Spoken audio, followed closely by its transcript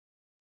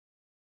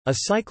A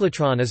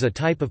cyclotron is a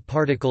type of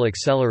particle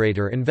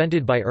accelerator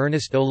invented by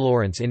Ernest O.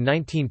 Lawrence in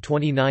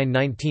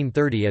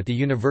 1929–1930 at the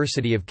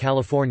University of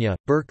California,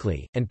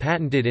 Berkeley, and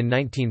patented in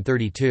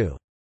 1932.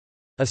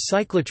 A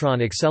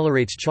cyclotron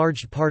accelerates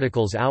charged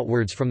particles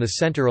outwards from the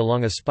center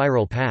along a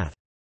spiral path.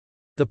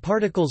 The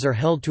particles are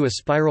held to a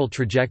spiral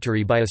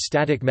trajectory by a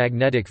static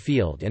magnetic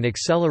field and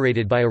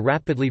accelerated by a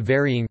rapidly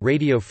varying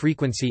radio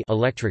frequency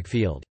electric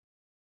field.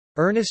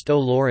 Ernest O.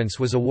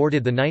 Lawrence was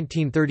awarded the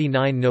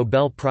 1939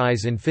 Nobel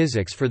Prize in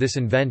Physics for this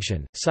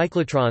invention.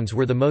 Cyclotrons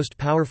were the most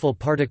powerful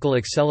particle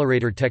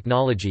accelerator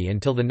technology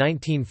until the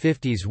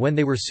 1950s, when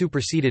they were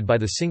superseded by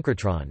the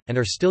synchrotron, and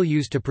are still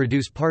used to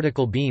produce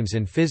particle beams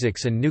in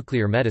physics and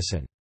nuclear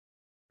medicine.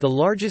 The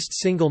largest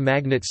single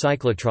magnet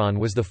cyclotron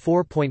was the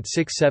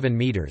 4.67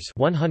 meters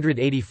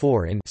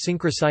 (184 in)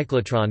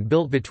 Synchrocyclotron,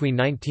 built between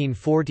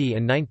 1940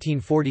 and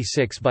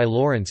 1946 by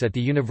Lawrence at the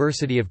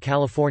University of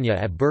California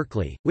at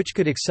Berkeley, which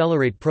could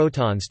accelerate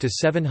protons to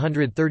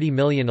 730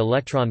 million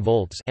electron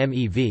volts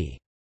 (MeV).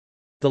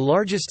 The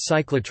largest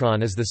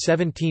cyclotron is the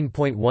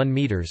 17.1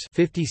 meters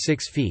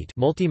 (56 feet)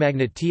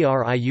 multimagnet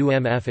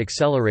TRIUMF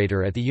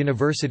accelerator at the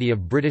University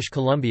of British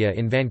Columbia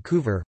in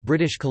Vancouver,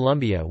 British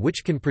Columbia,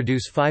 which can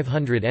produce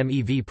 500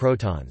 MeV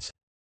protons.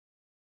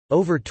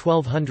 Over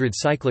 1,200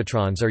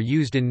 cyclotrons are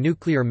used in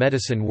nuclear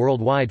medicine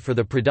worldwide for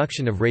the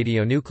production of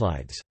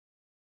radionuclides.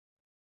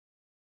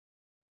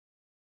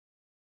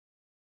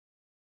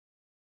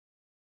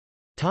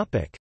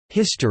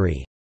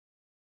 History.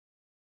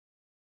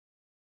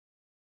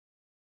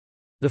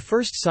 The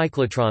first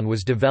cyclotron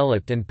was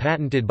developed and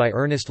patented by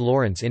Ernest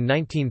Lawrence in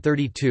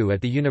 1932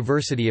 at the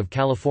University of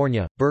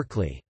California,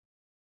 Berkeley.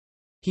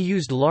 He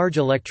used large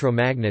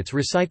electromagnets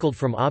recycled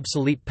from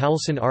obsolete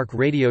Paulson arc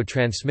radio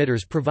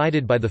transmitters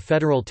provided by the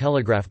Federal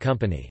Telegraph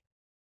Company.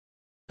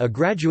 A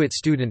graduate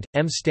student,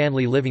 M.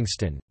 Stanley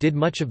Livingston, did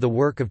much of the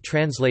work of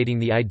translating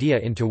the idea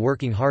into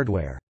working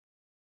hardware.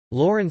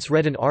 Lawrence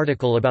read an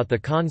article about the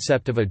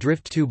concept of a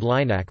drift tube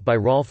LINAC by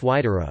Rolf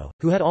Wiederow,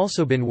 who had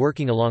also been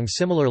working along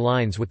similar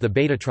lines with the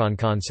Betatron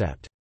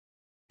concept.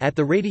 At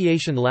the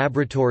Radiation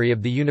Laboratory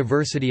of the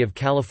University of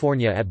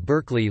California at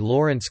Berkeley,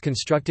 Lawrence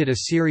constructed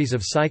a series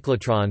of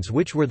cyclotrons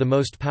which were the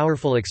most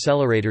powerful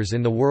accelerators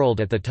in the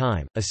world at the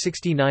time: a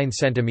 69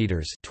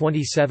 cm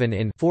 (27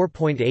 in)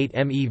 4.8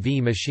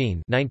 MeV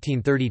machine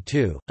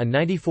 (1932), a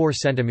 94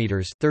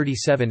 cm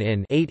 (37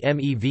 in) 8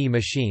 MeV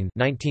machine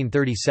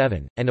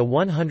 (1937), and a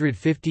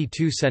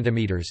 152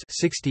 cm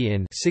 (60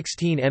 in)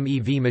 16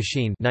 MeV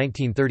machine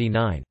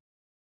 (1939).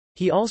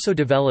 He also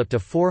developed a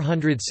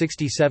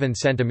 467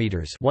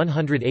 cm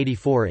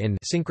 (184 in)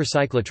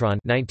 synchrocyclotron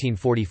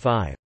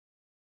 1945.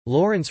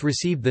 Lawrence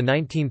received the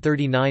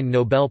 1939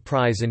 Nobel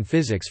Prize in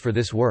Physics for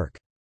this work.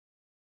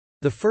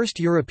 The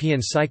first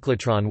European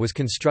cyclotron was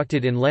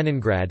constructed in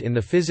Leningrad in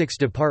the physics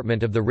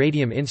department of the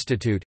Radium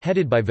Institute,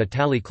 headed by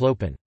Vitaly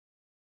Chlopin.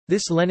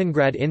 This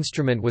Leningrad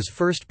instrument was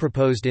first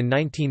proposed in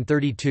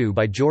 1932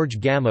 by George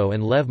Gamow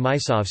and Lev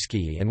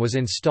Mysovsky and was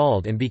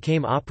installed and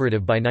became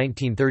operative by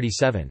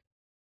 1937.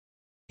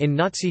 In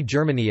Nazi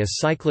Germany, a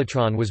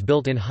cyclotron was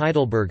built in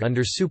Heidelberg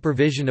under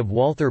supervision of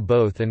Walther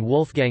Bothe and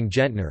Wolfgang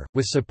Gentner,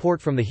 with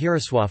support from the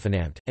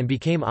Heereswaffenamt, and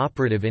became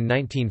operative in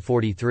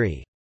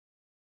 1943.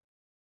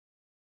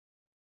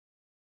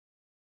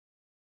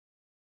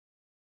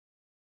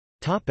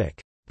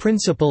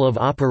 Principle of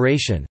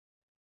operation.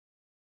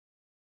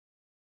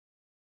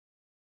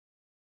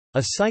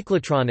 A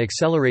cyclotron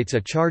accelerates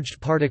a charged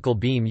particle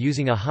beam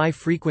using a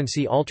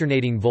high-frequency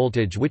alternating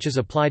voltage which is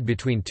applied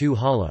between two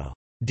hollow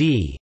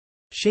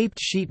D-shaped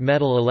sheet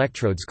metal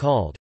electrodes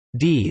called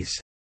Ds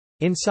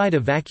inside a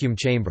vacuum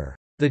chamber.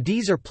 The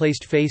Ds are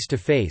placed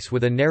face-to-face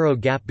with a narrow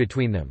gap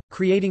between them,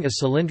 creating a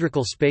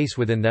cylindrical space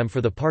within them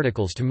for the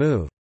particles to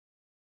move.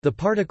 The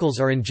particles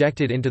are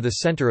injected into the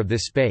center of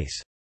this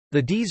space.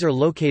 The Ds are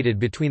located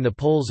between the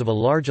poles of a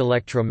large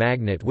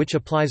electromagnet which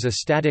applies a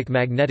static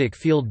magnetic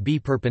field B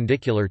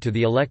perpendicular to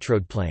the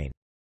electrode plane.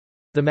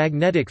 The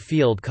magnetic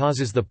field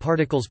causes the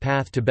particles'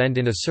 path to bend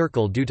in a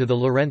circle due to the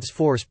Lorentz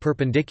force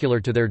perpendicular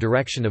to their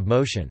direction of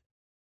motion.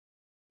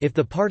 If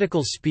the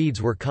particles'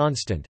 speeds were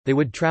constant, they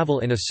would travel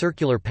in a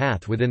circular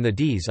path within the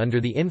Ds under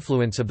the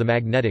influence of the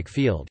magnetic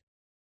field.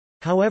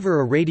 However,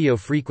 a radio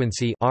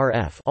frequency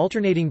RF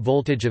alternating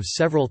voltage of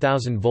several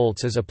thousand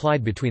volts is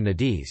applied between the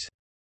Ds.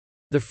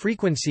 The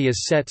frequency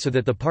is set so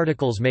that the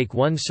particles make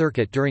one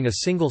circuit during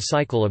a single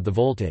cycle of the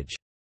voltage.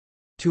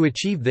 To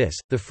achieve this,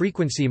 the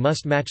frequency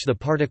must match the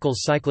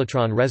particle's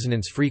cyclotron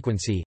resonance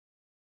frequency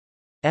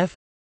F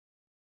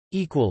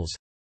equals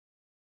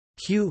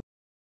Q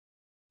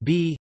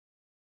B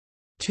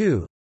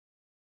 2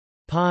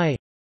 pi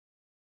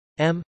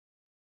m.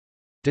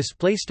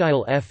 Display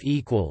style F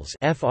equals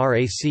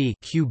frac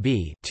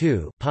QB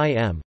 2 pi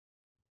m,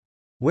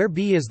 where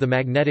B is the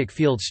magnetic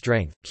field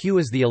strength, Q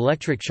is the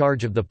electric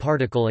charge of the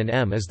particle, and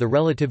m is the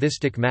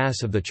relativistic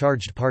mass of the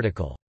charged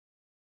particle.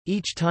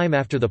 Each time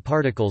after the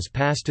particles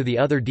pass to the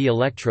other D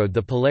electrode,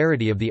 the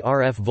polarity of the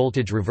RF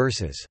voltage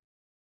reverses.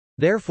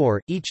 Therefore,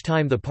 each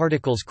time the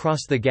particles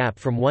cross the gap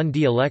from one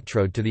d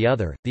electrode to the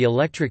other, the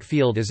electric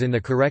field is in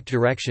the correct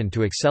direction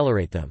to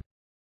accelerate them.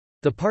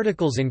 The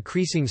particles'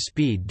 increasing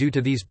speed due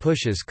to these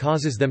pushes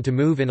causes them to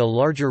move in a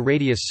larger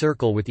radius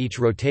circle with each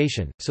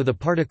rotation, so the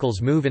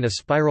particles move in a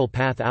spiral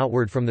path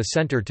outward from the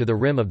center to the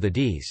rim of the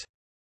Ds.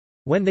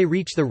 When they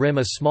reach the rim,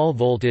 a small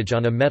voltage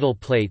on a metal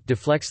plate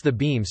deflects the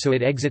beam so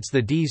it exits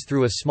the Ds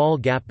through a small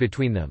gap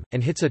between them,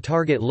 and hits a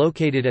target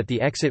located at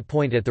the exit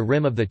point at the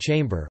rim of the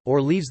chamber,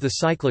 or leaves the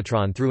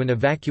cyclotron through an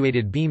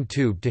evacuated beam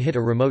tube to hit a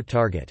remote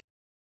target.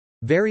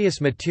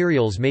 Various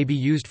materials may be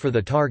used for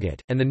the target,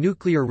 and the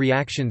nuclear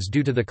reactions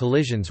due to the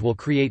collisions will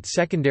create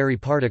secondary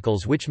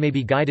particles which may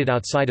be guided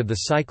outside of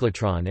the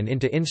cyclotron and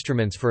into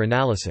instruments for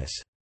analysis.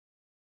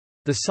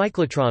 The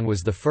cyclotron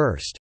was the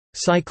first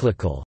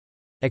cyclical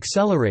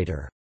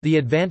accelerator. The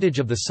advantage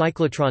of the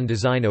cyclotron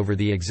design over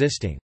the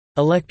existing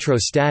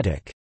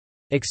electrostatic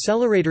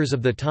accelerators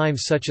of the time,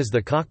 such as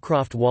the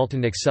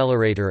Cockcroft-Walton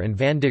accelerator and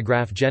Van de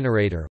Graaff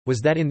generator, was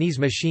that in these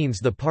machines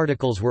the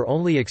particles were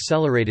only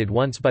accelerated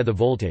once by the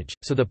voltage,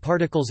 so the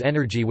particle's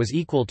energy was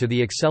equal to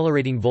the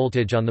accelerating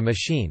voltage on the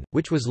machine,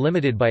 which was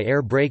limited by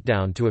air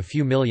breakdown to a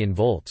few million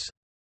volts.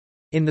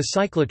 In the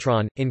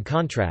cyclotron, in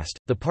contrast,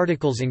 the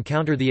particles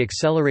encounter the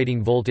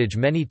accelerating voltage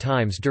many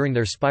times during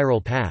their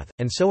spiral path,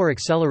 and so are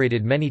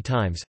accelerated many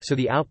times, so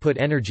the output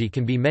energy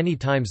can be many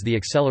times the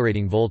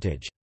accelerating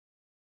voltage.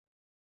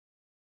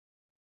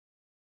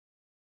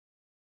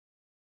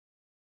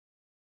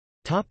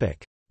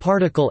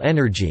 Particle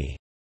energy.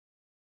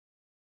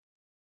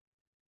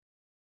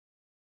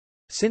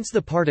 Since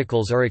the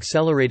particles are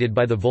accelerated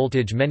by the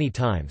voltage many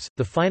times,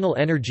 the final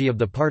energy of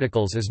the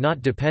particles is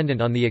not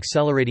dependent on the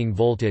accelerating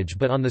voltage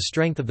but on the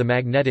strength of the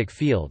magnetic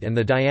field and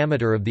the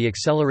diameter of the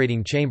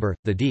accelerating chamber,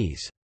 the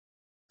Ds.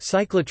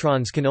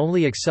 Cyclotrons can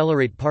only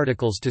accelerate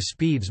particles to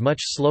speeds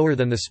much slower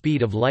than the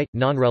speed of light,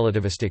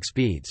 non-relativistic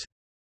speeds.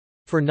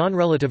 For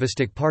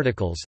non-relativistic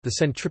particles, the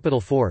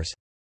centripetal force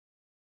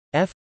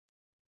F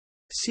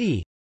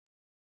c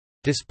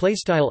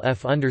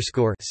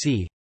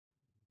F_c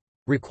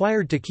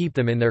required to keep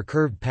them in their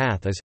curved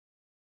path is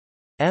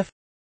F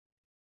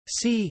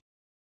c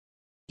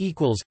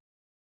equals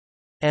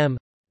m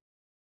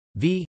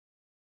v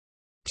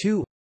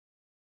 2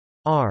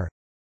 r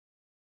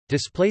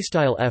display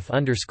style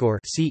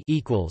F_c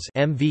equals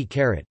mv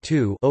caret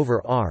 2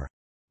 over r,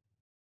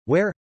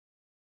 where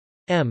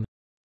m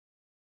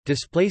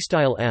display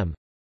style m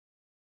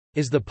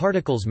is the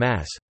particle's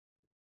mass,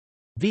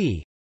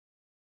 v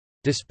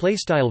display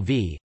style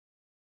v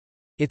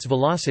its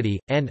velocity,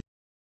 and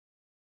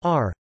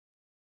r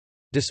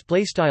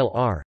display style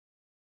r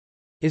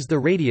is the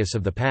radius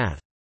of the path.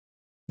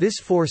 This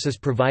force is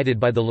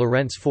provided by the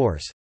Lorentz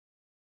force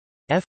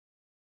F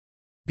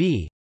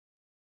b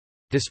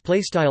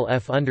display style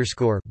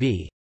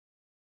F_b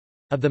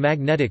of the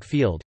magnetic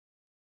field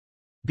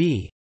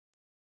b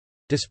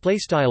display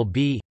style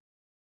b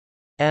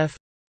F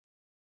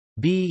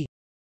b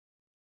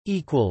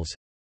equals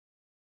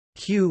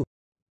q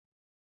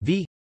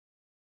v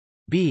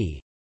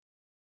b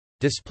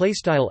display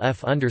style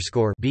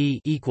F_b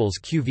equals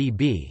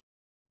qvb,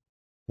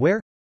 where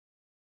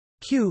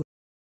q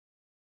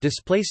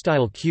display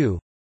style q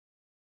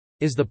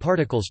is the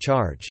particle's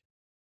charge.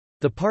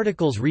 The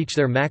particles reach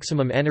their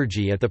maximum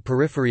energy at the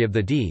periphery of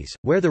the Ds,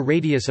 where the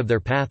radius of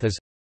their path is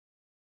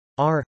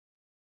r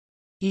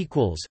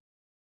equals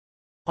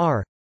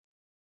r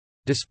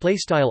display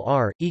style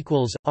r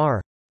equals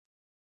r,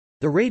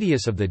 the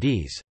radius of the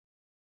Ds.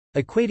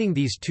 Equating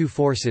these two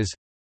forces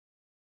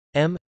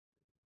m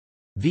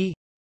v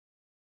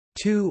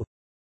 2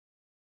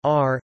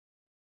 r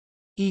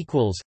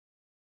equals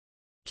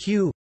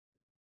q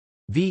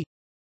v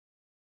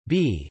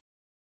b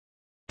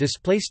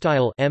display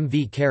style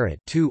mv caret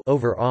 2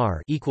 over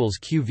r equals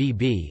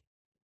qvb,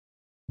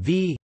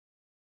 v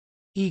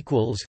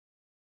equals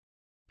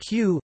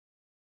q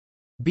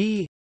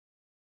b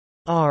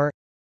r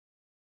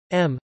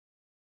m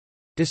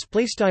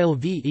display style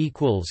v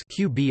equals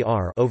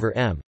qbr over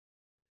m.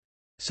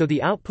 So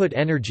the output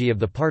energy of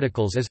the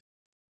particles is.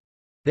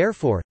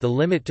 Therefore, the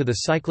limit to the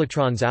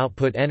cyclotron's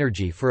output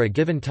energy for a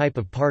given type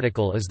of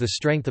particle is the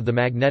strength of the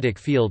magnetic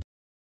field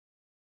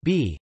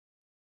B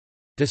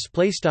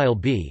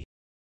b,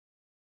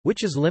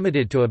 which is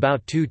limited to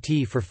about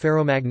 2T for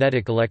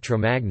ferromagnetic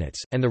electromagnets,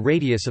 and the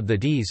radius of the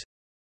Ds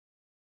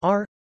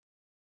r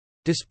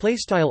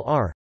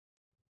r,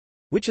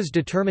 which is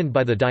determined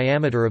by the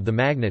diameter of the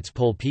magnet's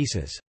pole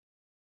pieces.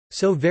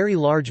 So very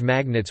large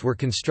magnets were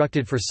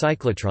constructed for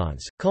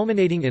cyclotrons,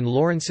 culminating in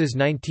Lorenz's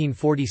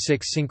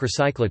 1946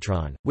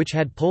 Synchrocyclotron, which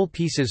had pole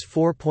pieces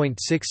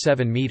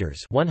 4.67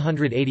 meters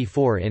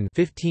 (184 in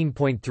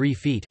 15.3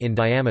 feet) in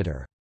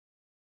diameter.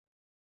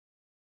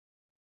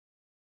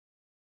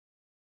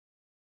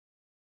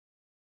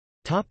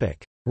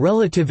 Topic: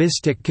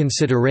 Relativistic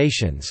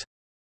considerations.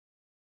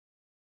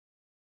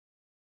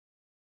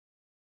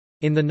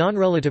 In the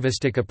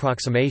non-relativistic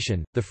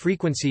approximation, the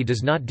frequency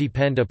does not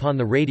depend upon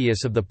the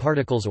radius of the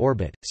particle's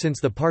orbit,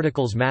 since the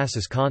particle's mass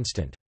is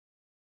constant.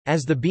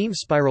 As the beam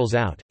spirals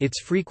out, its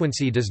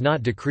frequency does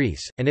not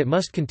decrease, and it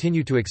must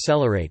continue to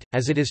accelerate,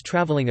 as it is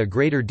traveling a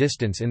greater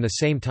distance in the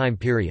same time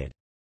period.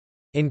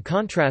 In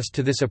contrast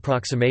to this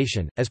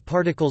approximation, as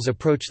particles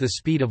approach the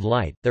speed of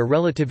light, their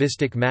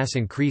relativistic mass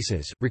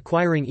increases,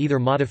 requiring either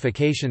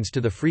modifications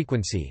to the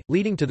frequency,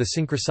 leading to the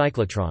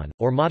synchrocyclotron,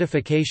 or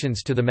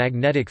modifications to the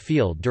magnetic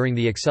field during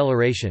the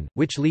acceleration,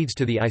 which leads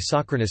to the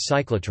isochronous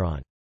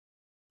cyclotron.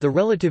 The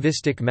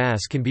relativistic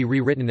mass can be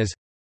rewritten as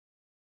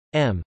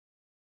m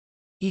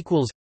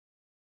equals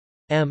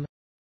m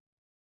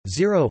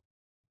 0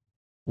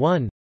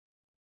 1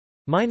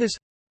 minus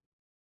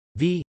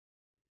v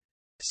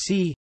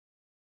c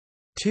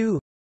 2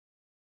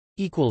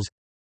 equals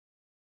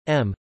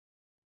m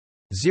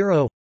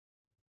 0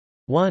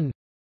 1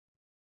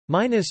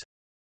 minus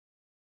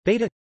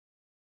beta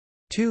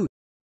 2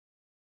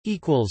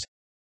 equals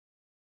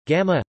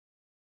gamma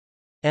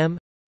m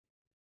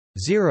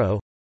 0.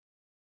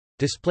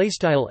 Display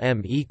style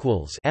m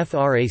equals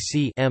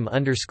frac m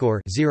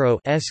underscore 0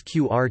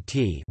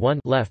 sqrt 1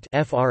 left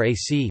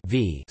frac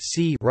v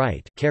c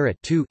right caret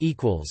 2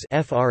 equals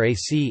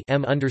frac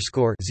m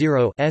underscore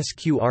 0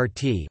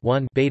 sqrt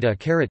 1 beta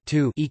caret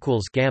 2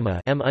 equals gamma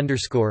m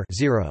underscore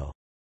 0,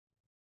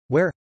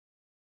 where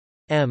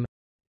m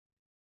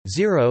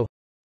 0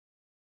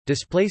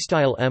 display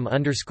style m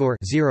underscore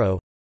 0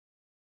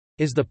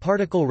 is the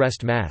particle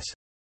rest mass.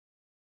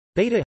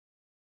 Beta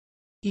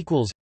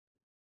equals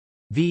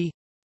v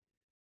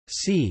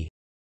c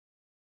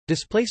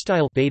display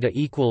style beta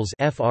equals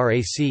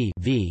frac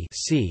v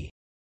c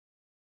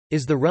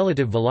is the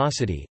relative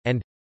velocity,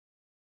 and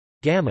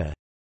gamma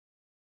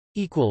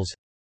equals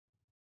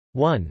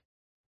 1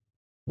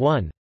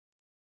 1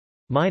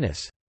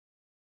 minus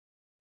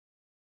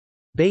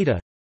beta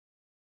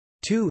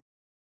 2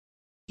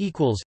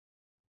 equals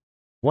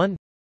 1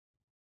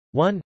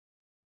 1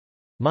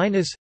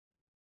 minus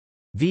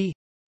v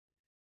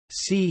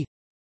c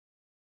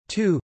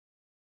 2.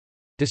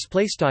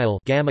 Display style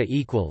gamma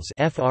equals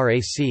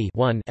frac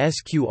 1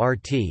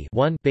 sqrt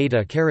 1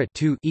 beta caret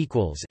 2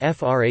 equals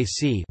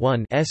frac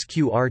 1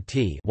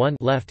 sqrt 1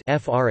 left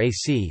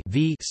frac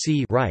v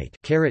c right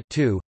caret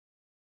 2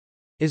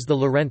 is the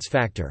Lorentz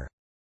factor.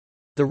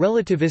 The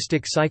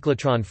relativistic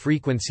cyclotron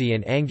frequency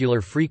and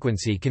angular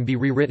frequency can be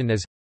rewritten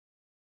as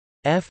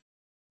f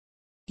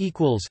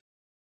equals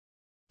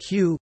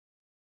q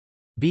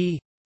b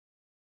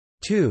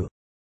 2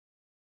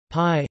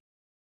 pi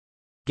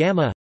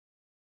gamma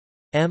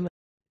m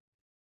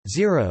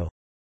 0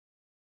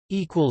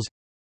 equals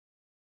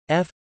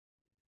f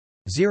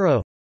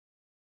 0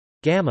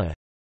 gamma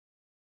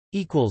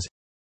equals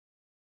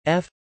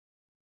f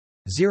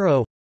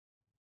 0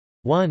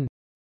 1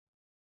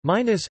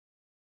 minus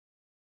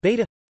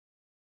beta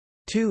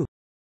 2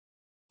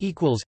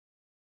 equals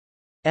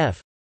f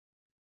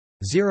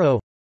 0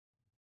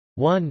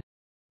 1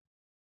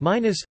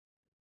 minus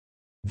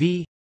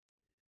v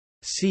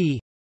c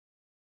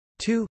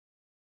 2.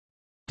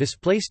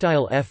 Display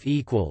style f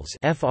equals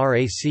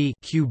frac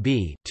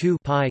qb 2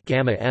 pi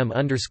gamma m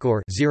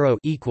underscore 0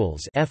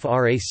 equals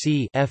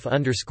frac f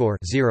underscore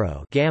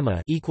 0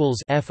 gamma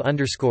equals f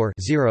underscore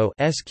 0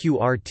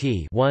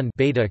 sqrt 1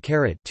 beta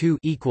caret 2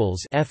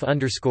 equals f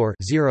underscore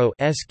 0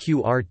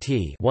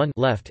 sqrt 1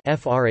 left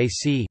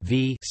frac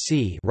v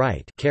c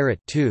right caret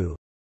 2,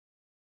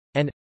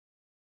 and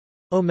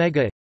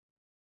omega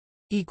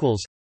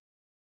equals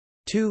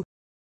 2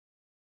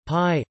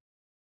 pi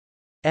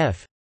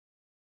f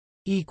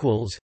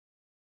equals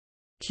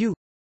q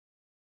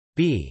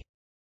b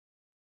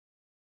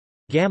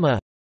gamma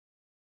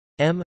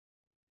m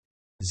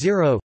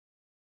 0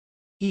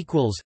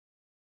 equals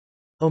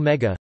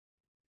omega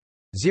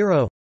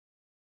 0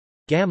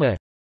 gamma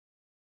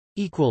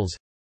equals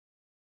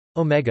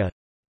omega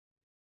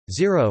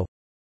 0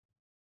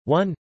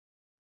 1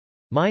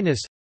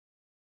 minus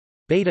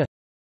beta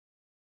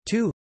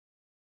 2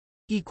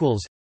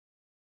 equals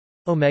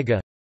omega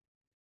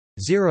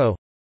 0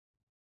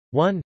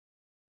 1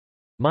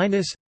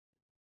 minus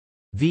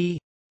v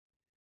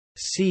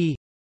c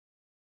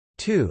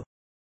 2.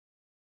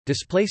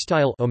 Display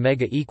style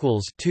omega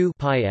equals 2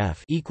 pi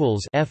f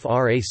equals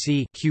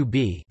frac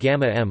qb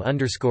gamma m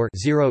underscore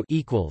 0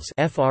 equals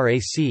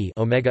frac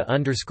omega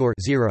underscore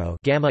 0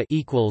 gamma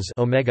equals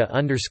omega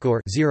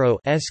underscore 0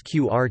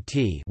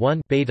 sqrt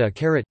 1 beta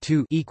caret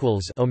 2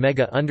 equals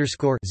omega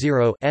underscore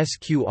 0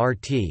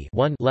 sqrt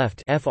 1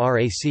 left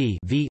frac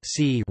v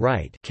c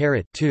right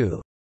caret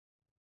 2,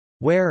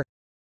 where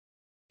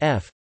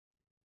f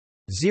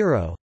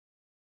 0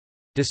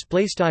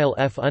 display style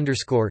f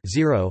underscore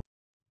 0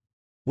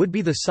 would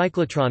be the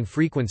cyclotron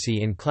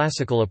frequency in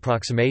classical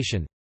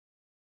approximation.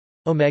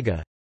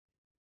 Omega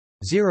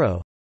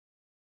 0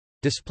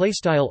 display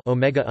style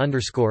omega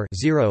underscore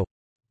 0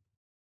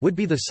 would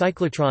be the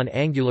cyclotron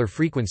angular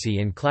frequency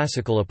in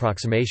classical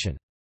approximation.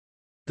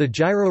 The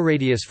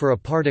gyroradius for a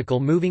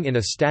particle moving in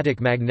a static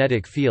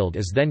magnetic field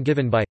is then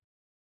given by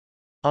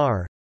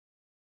r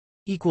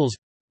equals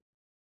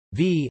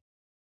v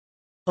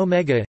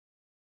omega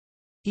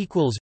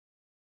equals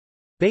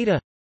beta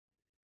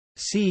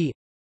c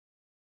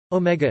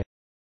omega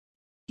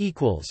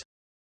equals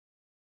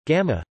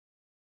gamma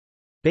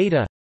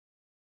beta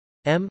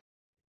m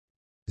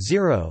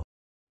 0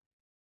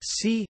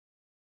 c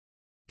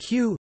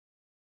q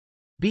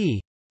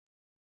b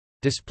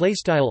display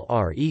style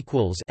r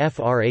equals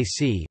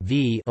frac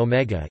v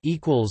omega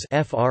equals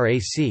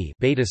frac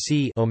beta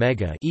c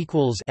omega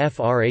equals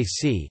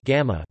frac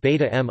gamma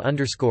beta m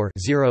underscore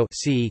 0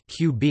 c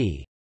q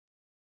b,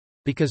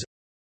 because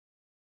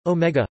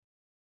omega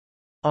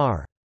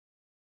r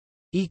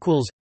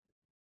equals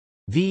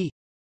v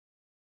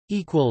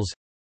equals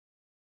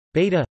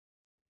beta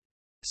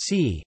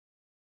c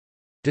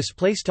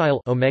display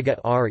style omega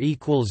r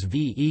equals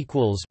v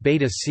equals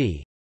beta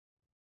c,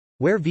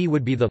 where v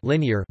would be the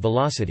linear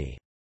velocity.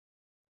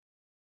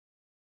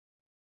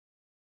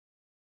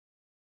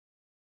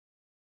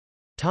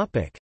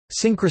 Topic: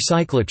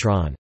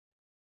 Synchrocyclotron.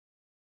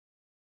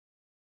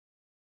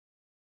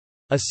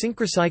 A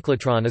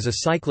synchrocyclotron is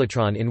a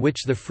cyclotron in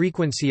which the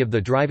frequency of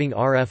the driving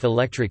RF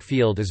electric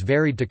field is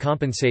varied to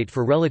compensate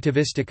for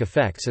relativistic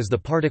effects as the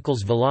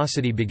particle's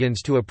velocity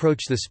begins to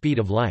approach the speed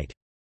of light.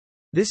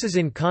 This is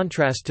in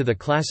contrast to the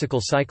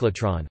classical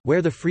cyclotron,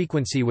 where the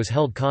frequency was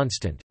held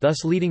constant,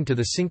 thus leading to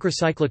the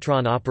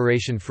synchrocyclotron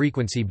operation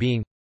frequency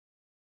being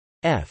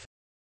f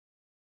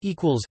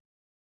equals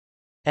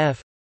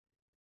f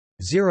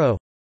 0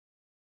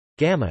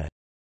 gamma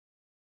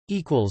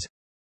equals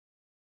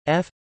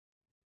f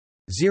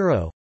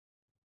 0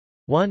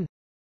 1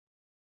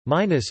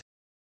 minus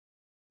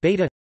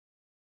beta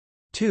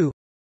 2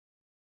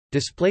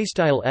 display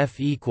style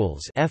f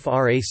equals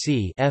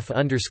frac f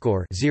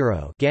underscore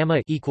 0 gamma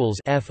equals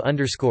f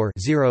underscore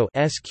 0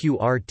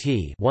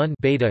 sqrt 1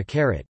 beta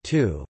caret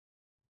 2,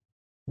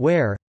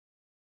 where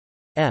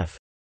f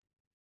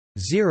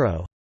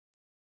 0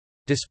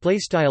 display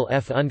style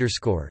f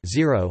underscore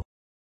 0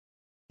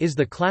 is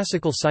the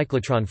classical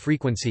cyclotron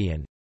frequency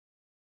and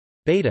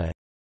beta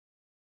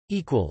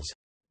equals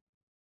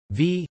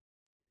v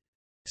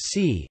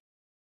c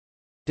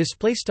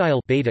display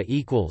style beta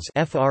equals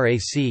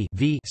frac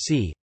v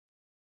c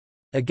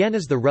again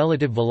is the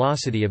relative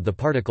velocity of the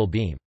particle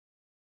beam.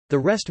 The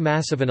rest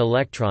mass of an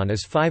electron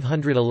is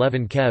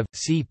 511 keV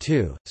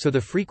c2, so the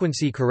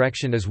frequency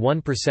correction is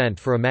 1%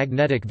 for a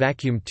magnetic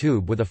vacuum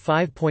tube with a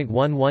 5.11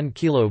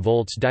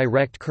 kV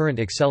direct current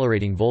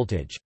accelerating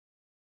voltage.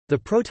 The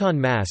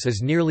proton mass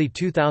is nearly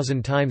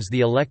 2,000 times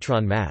the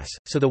electron mass,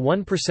 so the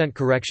 1%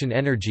 correction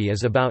energy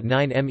is about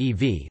 9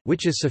 MeV,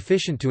 which is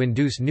sufficient to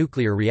induce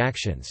nuclear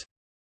reactions.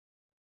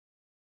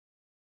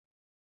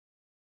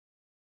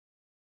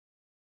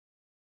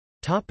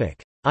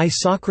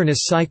 Isochronous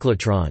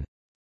cyclotron.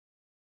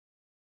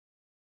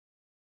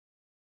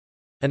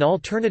 An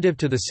alternative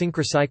to the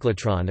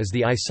synchrocyclotron is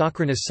the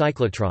isochronous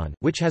cyclotron,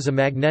 which has a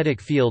magnetic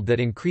field that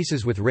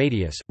increases with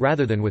radius,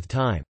 rather than with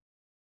time.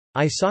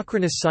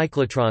 Isochronous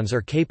cyclotrons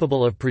are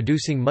capable of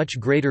producing much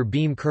greater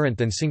beam current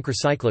than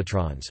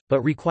synchrocyclotrons,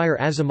 but require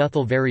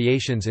azimuthal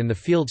variations in the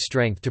field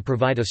strength to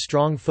provide a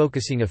strong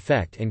focusing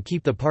effect and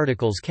keep the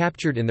particles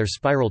captured in their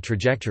spiral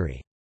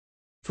trajectory.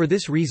 For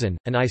this reason,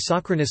 an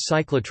isochronous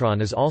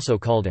cyclotron is also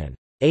called an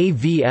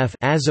AVF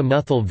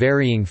azimuthal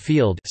varying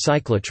field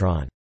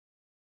cyclotron.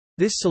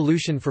 This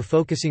solution for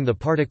focusing the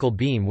particle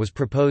beam was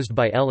proposed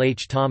by L.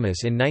 H.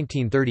 Thomas in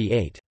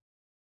 1938.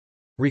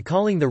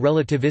 Recalling the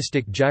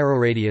relativistic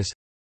gyroradius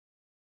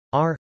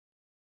r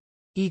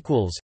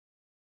equals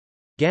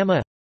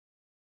gamma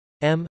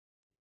m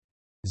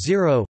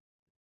 0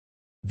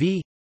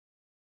 v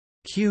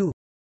q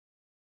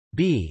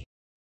b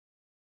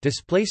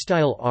display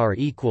style r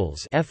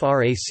equals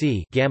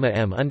frac gamma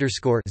m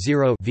underscore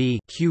 0 v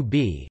q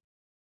b,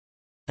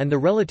 and the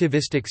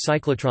relativistic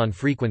cyclotron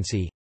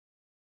frequency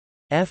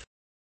f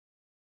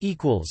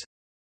equals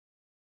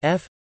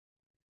f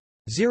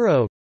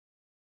 0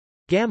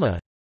 gamma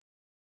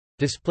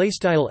display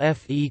style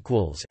f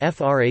equals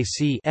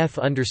frac f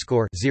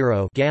underscore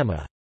 0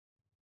 gamma.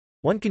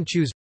 One can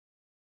choose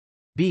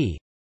b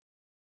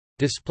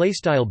display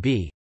style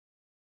b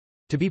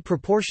to be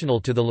proportional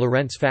to the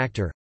Lorentz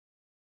factor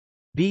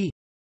b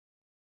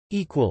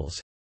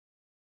equals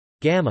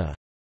gamma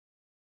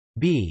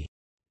b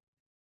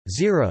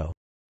 0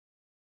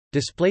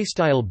 display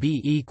style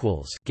b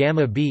equals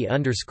gamma b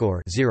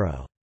underscore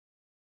 0.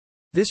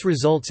 This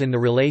results in the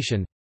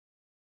relation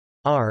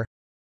r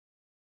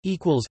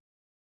equals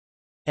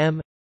m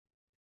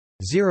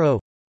 0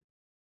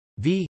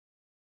 v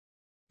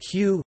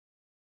q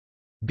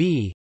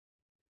b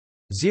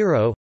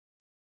 0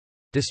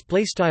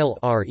 display style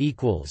r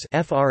equals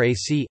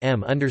frac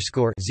m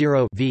underscore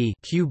 0 v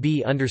q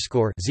b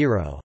underscore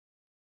 0,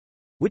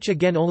 which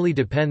again only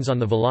depends on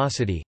the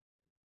velocity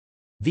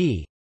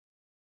v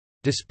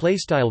display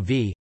style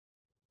v,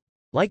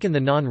 like in the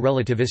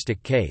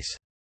non-relativistic case.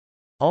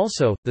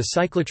 Also, the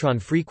cyclotron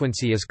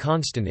frequency is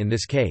constant in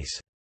this case.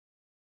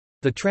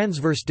 The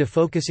transverse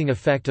defocusing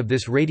effect of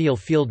this radial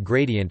field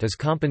gradient is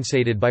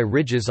compensated by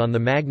ridges on the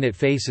magnet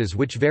faces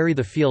which vary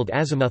the field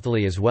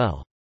azimuthally as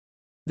well.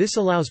 This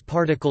allows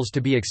particles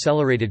to be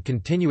accelerated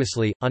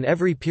continuously, on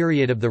every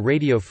period of the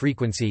radio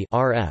frequency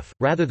RF,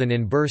 rather than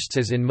in bursts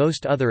as in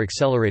most other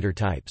accelerator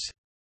types.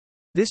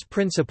 This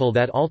principle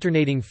that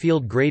alternating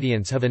field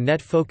gradients have a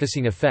net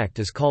focusing effect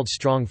is called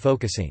strong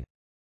focusing.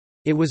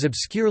 It was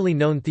obscurely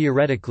known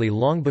theoretically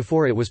long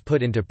before it was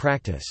put into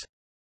practice.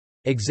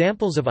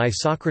 Examples of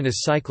isochronous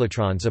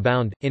cyclotrons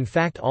abound, in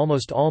fact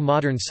almost all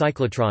modern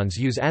cyclotrons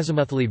use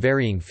azimuthally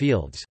varying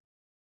fields.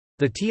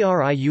 The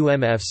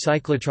TRIUMF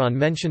cyclotron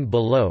mentioned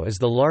below is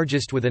the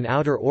largest with an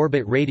outer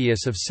orbit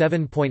radius of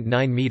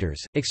 7.9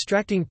 meters,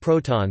 extracting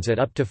protons at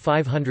up to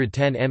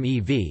 510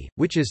 MeV,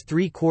 which is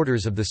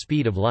 3/4 of the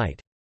speed of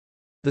light.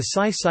 The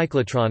Psi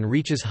cyclotron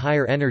reaches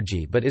higher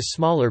energy but is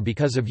smaller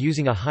because of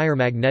using a higher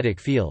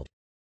magnetic field.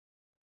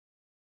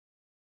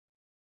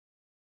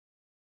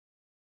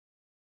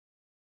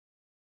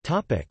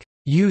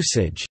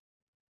 Usage.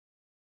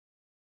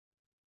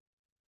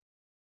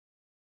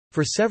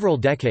 For several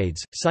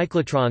decades,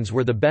 cyclotrons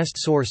were the best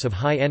source of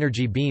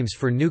high-energy beams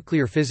for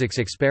nuclear physics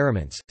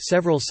experiments.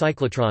 Several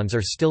cyclotrons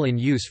are still in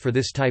use for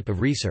this type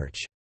of research.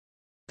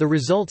 The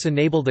results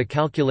enable the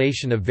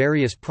calculation of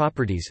various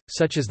properties,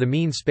 such as the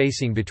mean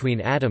spacing between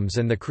atoms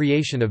and the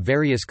creation of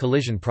various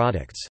collision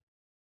products.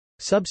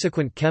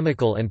 Subsequent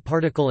chemical and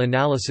particle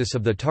analysis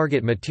of the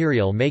target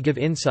material may give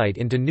insight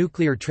into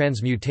nuclear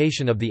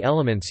transmutation of the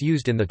elements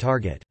used in the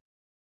target.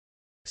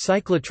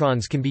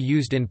 Cyclotrons can be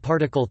used in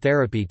particle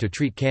therapy to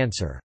treat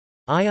cancer.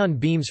 Ion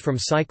beams from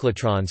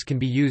cyclotrons can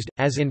be used,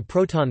 as in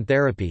proton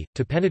therapy,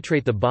 to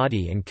penetrate the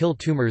body and kill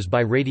tumors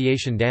by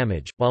radiation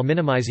damage, while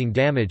minimizing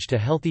damage to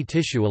healthy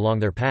tissue along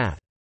their path.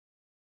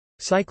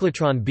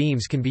 Cyclotron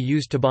beams can be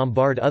used to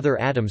bombard other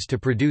atoms to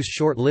produce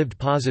short-lived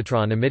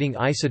positron-emitting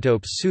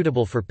isotopes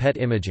suitable for PET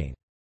imaging.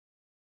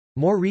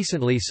 More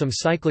recently, some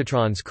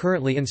cyclotrons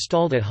currently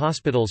installed at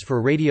hospitals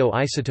for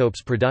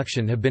radioisotopes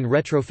production have been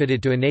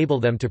retrofitted to enable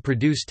them to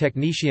produce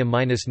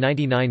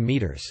technetium-99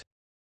 meters.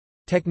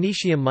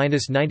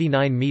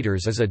 Technetium-99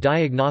 meters is a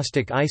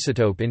diagnostic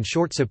isotope in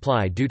short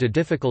supply due to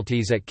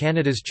difficulties at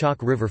Canada's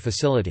Chalk River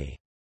facility.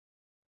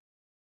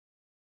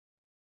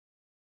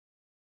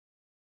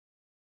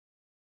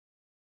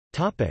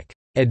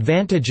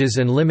 Advantages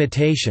and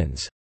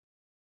limitations.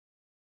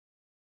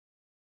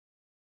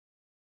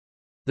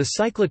 The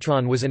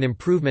cyclotron was an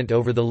improvement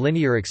over the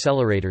linear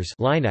accelerators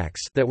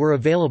that were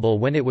available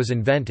when it was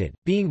invented,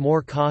 being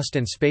more cost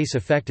and space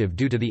effective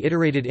due to the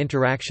iterated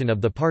interaction of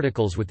the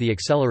particles with the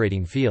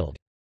accelerating field.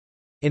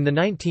 In the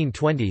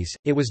 1920s,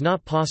 it was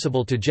not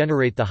possible to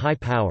generate the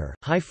high-power,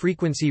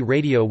 high-frequency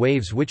radio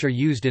waves which are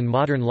used in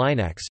modern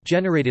linacs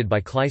generated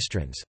by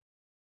klystrons.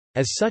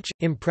 As such,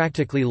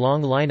 impractically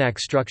long linac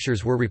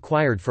structures were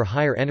required for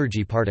higher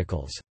energy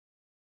particles.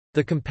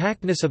 The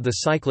compactness of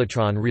the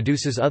cyclotron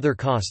reduces other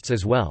costs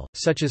as well,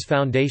 such as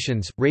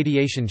foundations,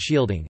 radiation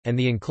shielding, and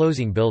the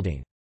enclosing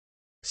building.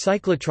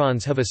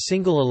 Cyclotrons have a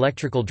single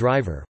electrical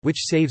driver,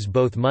 which saves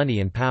both money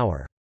and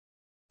power.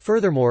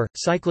 Furthermore,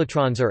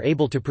 cyclotrons are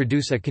able to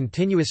produce a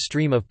continuous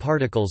stream of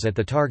particles at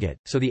the target,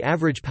 so the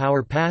average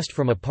power passed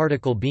from a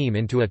particle beam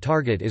into a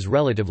target is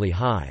relatively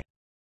high.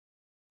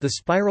 The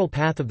spiral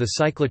path of the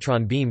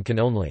cyclotron beam can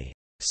only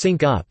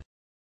sync up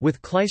with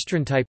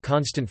klystron-type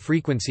constant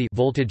frequency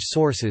voltage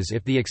sources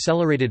if the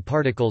accelerated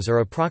particles are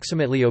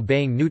approximately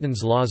obeying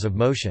Newton's laws of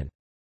motion.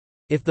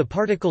 If the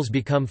particles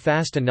become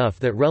fast enough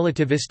that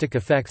relativistic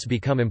effects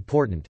become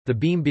important, the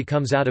beam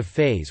becomes out of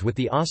phase with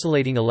the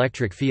oscillating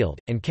electric field,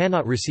 and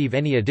cannot receive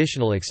any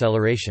additional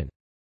acceleration.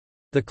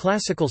 The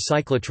classical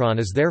cyclotron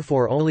is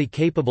therefore only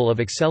capable of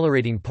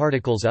accelerating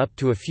particles up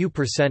to a few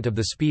 % of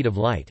the speed of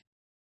light.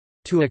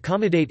 To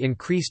accommodate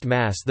increased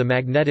mass, the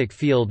magnetic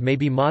field may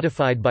be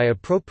modified by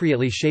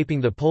appropriately shaping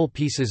the pole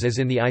pieces as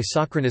in the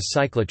isochronous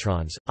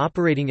cyclotrons,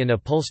 operating in a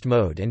pulsed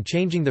mode and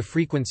changing the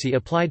frequency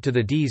applied to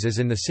the Ds as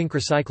in the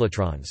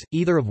synchrocyclotrons,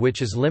 either of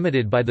which is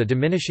limited by the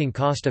diminishing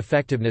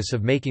cost-effectiveness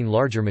of making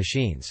larger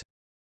machines.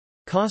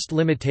 Cost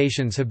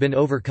limitations have been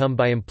overcome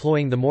by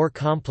employing the more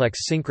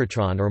complex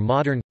synchrotron or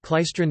modern,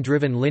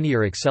 klystron-driven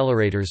linear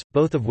accelerators,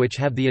 both of which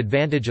have the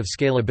advantage of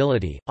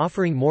scalability,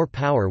 offering more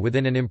power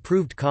within an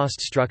improved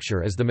cost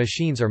structure as the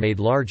machines are made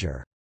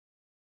larger.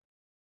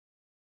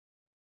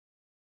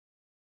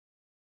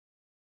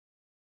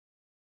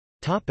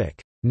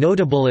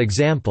 Notable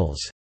examples.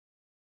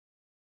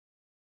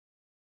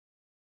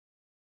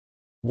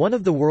 One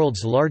of the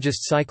world's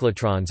largest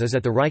cyclotrons is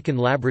at the Riken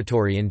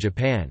Laboratory in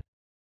Japan.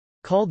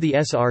 Called the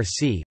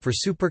SRC, for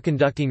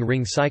superconducting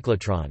ring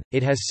cyclotron,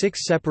 it has 6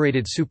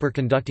 separated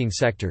superconducting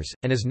sectors,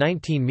 and is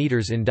 19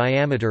 meters in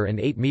diameter and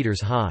 8 meters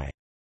high.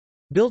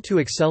 Built to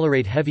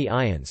accelerate heavy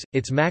ions,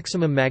 its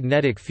maximum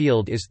magnetic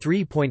field is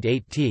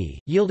 3.8 T,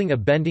 yielding a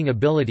bending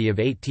ability of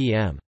 8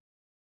 tm.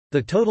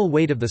 The total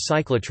weight of the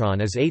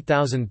cyclotron is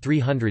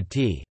 8,300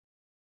 T.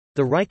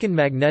 The Riken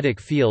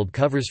magnetic field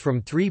covers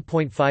from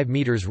 3.5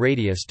 meters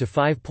radius to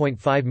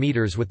 5.5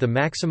 meters with the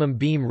maximum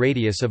beam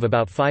radius of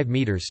about 5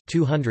 meters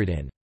 200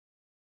 in.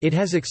 It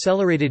has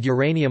accelerated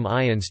uranium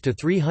ions to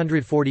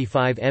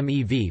 345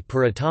 MeV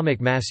per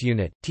atomic mass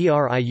unit.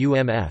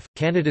 TRIUMF,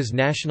 Canada's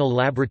National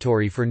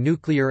Laboratory for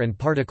Nuclear and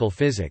Particle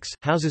Physics,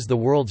 houses the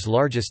world's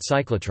largest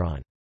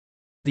cyclotron.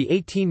 The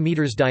 18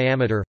 meters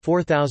diameter,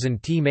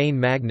 4000 T main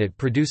magnet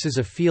produces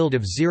a field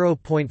of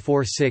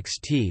 0.46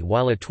 T,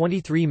 while a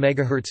 23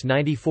 MHz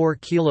 94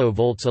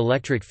 kV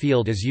electric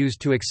field is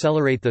used to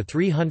accelerate the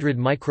 300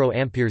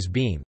 microamperes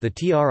beam. The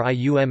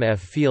TRIUMF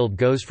field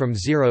goes from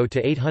 0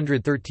 to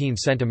 813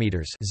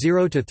 cm,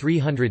 0 to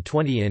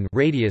 320 in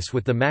radius,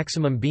 with the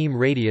maximum beam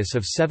radius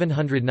of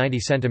 790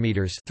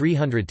 cm,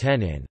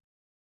 310 in.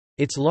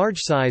 Its large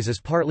size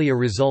is partly a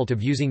result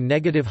of using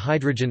negative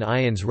hydrogen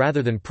ions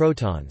rather than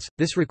protons.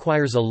 This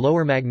requires a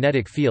lower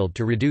magnetic field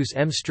to reduce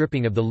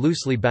M-stripping of the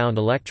loosely bound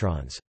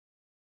electrons.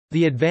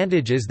 The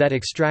advantage is that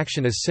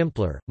extraction is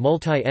simpler.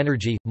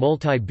 Multi-energy,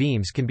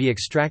 multi-beams can be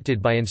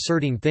extracted by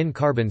inserting thin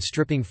carbon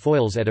stripping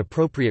foils at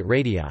appropriate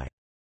radii.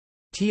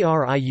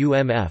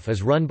 TRIUMF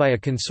is run by a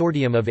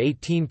consortium of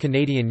 18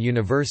 Canadian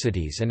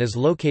universities and is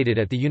located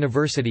at the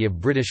University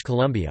of British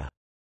Columbia.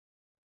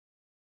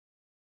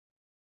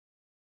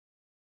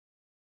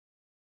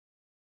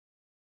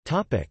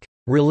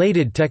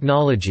 Related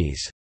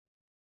technologies.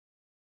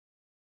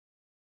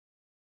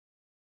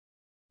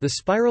 The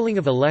spiraling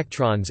of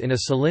electrons in a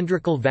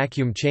cylindrical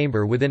vacuum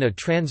chamber within a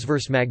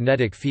transverse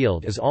magnetic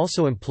field is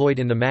also employed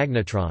in the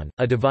magnetron,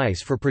 a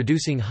device for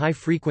producing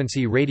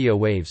high-frequency radio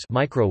waves,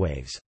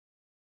 microwaves.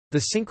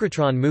 The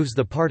synchrotron moves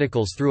the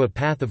particles through a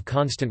path of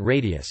constant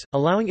radius,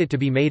 allowing it to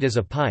be made as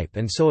a pipe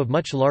and so of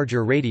much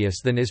larger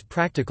radius than is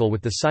practical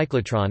with the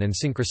cyclotron and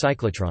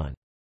synchrocyclotron.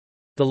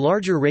 The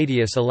larger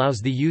radius allows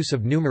the use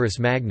of numerous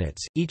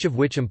magnets, each of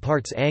which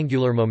imparts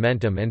angular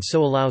momentum and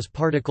so allows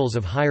particles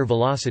of higher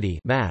velocity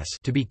mass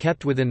to be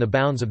kept within the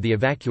bounds of the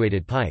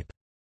evacuated pipe.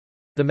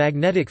 The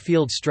magnetic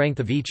field strength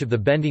of each of the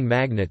bending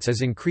magnets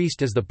is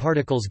increased as the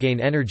particles gain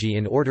energy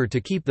in order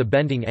to keep the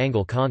bending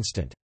angle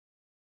constant.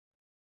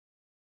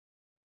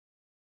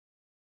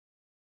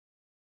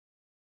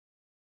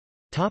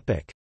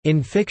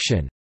 In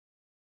fiction.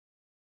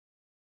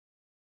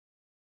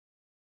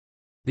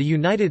 The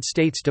United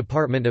States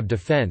Department of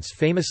Defense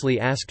famously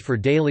asked for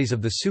dailies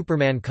of the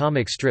Superman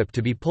comic strip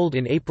to be pulled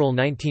in April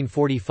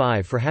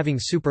 1945 for having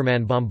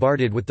Superman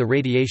bombarded with the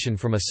radiation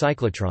from a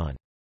cyclotron.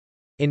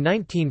 In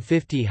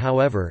 1950,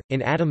 however,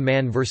 in Atom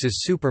Man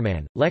vs.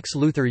 Superman, Lex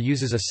Luthor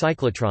uses a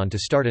cyclotron to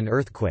start an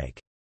earthquake.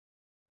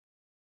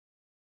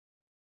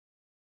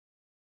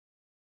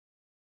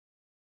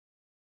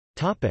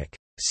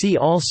 See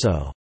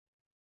also: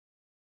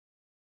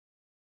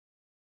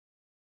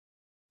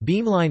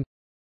 Beamline,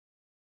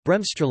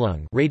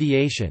 Bremsstrahlung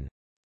radiation,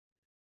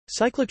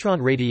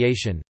 cyclotron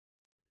radiation,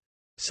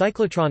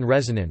 cyclotron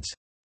resonance,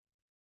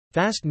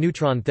 fast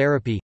neutron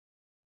therapy,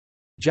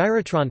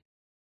 gyrotron,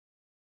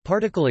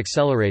 particle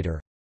accelerator,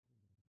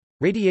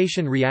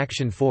 radiation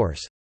reaction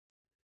force,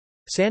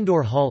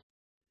 Sandor-Hall,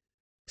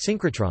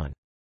 synchrotron.